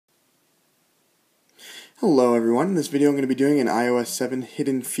Hello everyone, in this video I'm going to be doing an iOS 7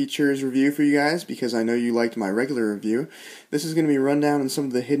 hidden features review for you guys because I know you liked my regular review. This is going to be a rundown on some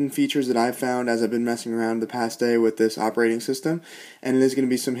of the hidden features that I've found as I've been messing around the past day with this operating system, and it is going to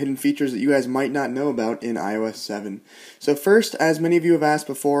be some hidden features that you guys might not know about in iOS 7. So first, as many of you have asked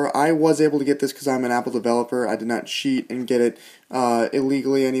before, I was able to get this because I'm an Apple developer. I did not cheat and get it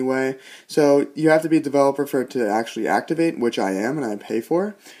illegally anyway. So you have to be a developer for it to actually activate, which I am and I pay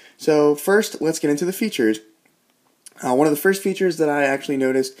for. So first, let's get into the features. One of the first features that I actually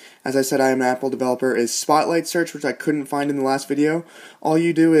noticed, as I said I am an Apple developer, is Spotlight Search, which I couldn't find in the last video. All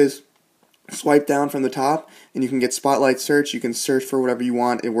you do is swipe down from the top, and you can get Spotlight Search. You can search for whatever you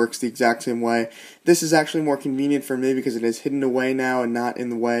want. It works the exact same way. This is actually more convenient for me because it is hidden away now and not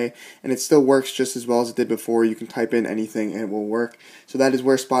in the way, and it still works just as well as it did before. You can type in anything and it will work. So that is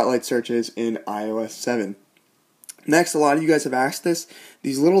where Spotlight Search is in iOS 7. Next, a lot of you guys have asked this.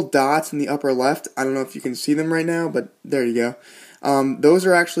 These little dots in the upper left, I don't know if you can see them right now, but there you go. Those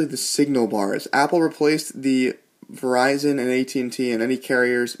are actually the signal bars. Apple replaced the Verizon and AT&T and any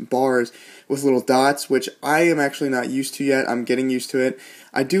carriers bars with little dots, which I am actually not used to yet. I'm getting used to it.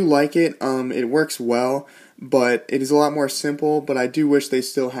 I do like it. It works well, but it is a lot more simple, but I do wish they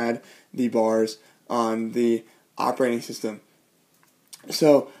still had the bars on the operating system.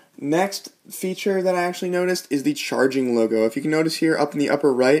 So, next feature that I actually noticed is the charging logo. If you can notice here up in the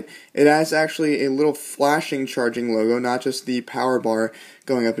upper right, it has actually a little flashing charging logo, not just the power bar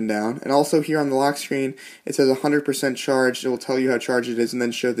going up and down. And also here on the lock screen, it says 100% charged. It will tell you how charged it is and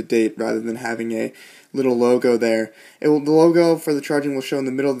then show the date rather than having a little logo there. The logo for the charging will show in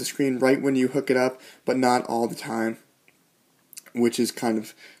the middle of the screen right when you hook it up, but not all the time, which is kind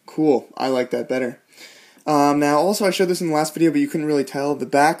of cool. I like that better. Now, also I showed this in the last video, but you couldn't really tell. The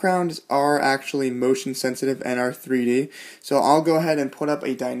backgrounds are actually motion sensitive and are 3D. So I'll go ahead and put up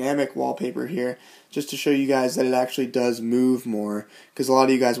a dynamic wallpaper here just to show you guys that it actually does move more, because a lot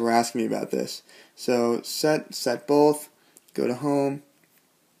of you guys were asking me about this. So set both, go to home.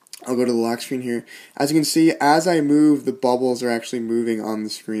 I'll go to the lock screen here. As you can see, as I move, the bubbles are actually moving on the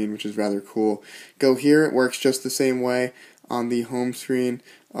screen, which is rather cool. Go here, it works just the same way on the home screen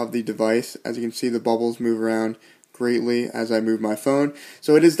of the device. As you can see, the bubbles move around greatly as I move my phone.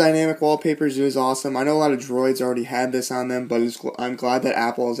 So it is dynamic wallpapers. It is awesome. I know a lot of Droids already had this on them, but I'm glad that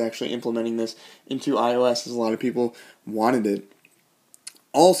Apple is actually implementing this into iOS, as a lot of people wanted it.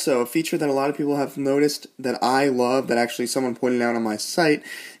 Also, a feature that a lot of people have noticed that I love, that actually someone pointed out on my site,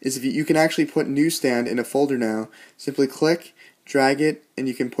 is if you can actually put Newsstand in a folder now. Simply click, drag it, and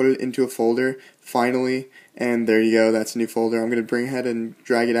you can put it into a folder, finally, and there you go, that's a new folder. I'm going to bring ahead and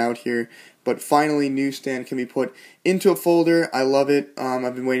drag it out here, but finally Newsstand can be put into a folder. I love it.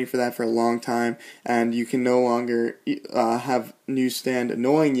 I've been waiting for that for a long time, and you can no longer have Newsstand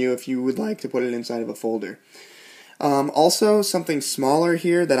annoying you if you would like to put it inside of a folder. Also, something smaller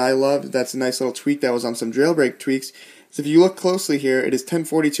here that I love, that's a nice little tweak that was on some jailbreak tweaks, is if you look closely here, it is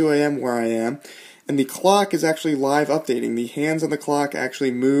 10:42 a.m. where I am, and the clock is actually live updating. The hands on the clock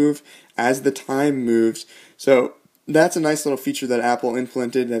actually move as the time moves. So that's a nice little feature that Apple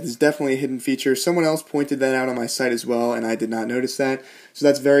implemented. That is definitely a hidden feature. Someone else pointed that out on my site as well, and I did not notice that. So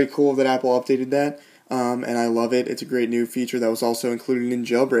that's very cool that Apple updated that. And I love it. It's a great new feature that was also included in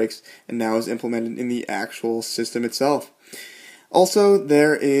jailbreaks and now is implemented in the actual system itself. Also,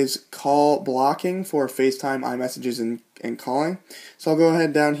 there is call blocking for FaceTime, iMessages, and calling. So I'll go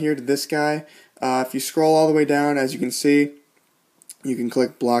ahead down here to this guy. If you scroll all the way down, as you can see, you can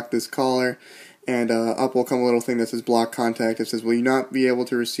click block this caller, and up will come a little thing that says block contact. It says, will you not be able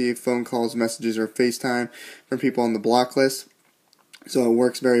to receive phone calls, messages, or FaceTime from people on the block list? So it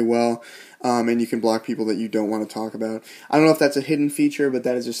works very well, and you can block people that you don't want to talk about. I don't know if that's a hidden feature, but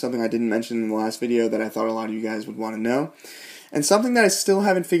that is just something I didn't mention in the last video that I thought a lot of you guys would want to know. And something that I still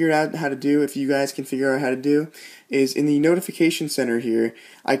haven't figured out how to do, if you guys can figure out how to do, is in the notification center here,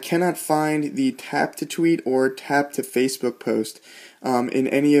 I cannot find the tap to tweet or tap to Facebook post in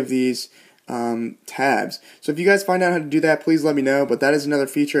any of these tabs. So if you guys find out how to do that, please let me know, but that is another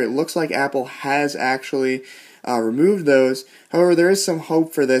feature. It looks like Apple has actually removed those. However, there is some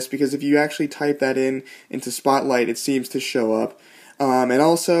hope for this, because if you actually type that into Spotlight, it seems to show up. And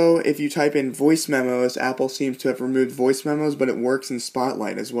also, if you type in voice memos, Apple seems to have removed voice memos, but it works in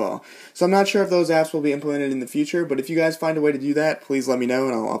Spotlight as well. So I'm not sure if those apps will be implemented in the future, but if you guys find a way to do that, please let me know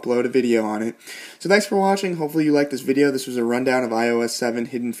and I'll upload a video on it. So thanks for watching. Hopefully you liked this video. This was a rundown of iOS 7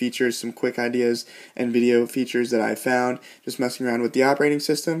 hidden features, some quick ideas and video features that I found just messing around with the operating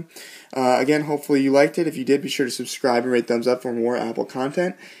system. Again, hopefully you liked it. If you did, be sure to subscribe and rate thumbs up for more Apple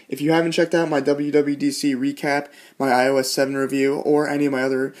content. If you haven't checked out my WWDC recap, my iOS 7 review, or any of my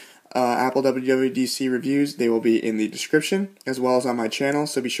other Apple WWDC reviews. They will be in the description as well as on my channel,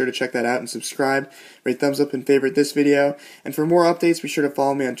 so be sure to check that out and subscribe. Rate, thumbs up, and favorite this video. And for more updates, be sure to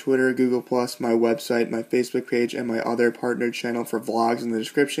follow me on Twitter, Google+, my website, my Facebook page, and my other partnered channel for vlogs in the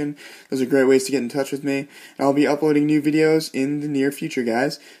description. Those are great ways to get in touch with me. And I'll be uploading new videos in the near future,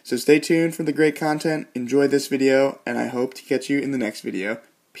 guys. So stay tuned for the great content. Enjoy this video, and I hope to catch you in the next video.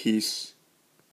 Peace.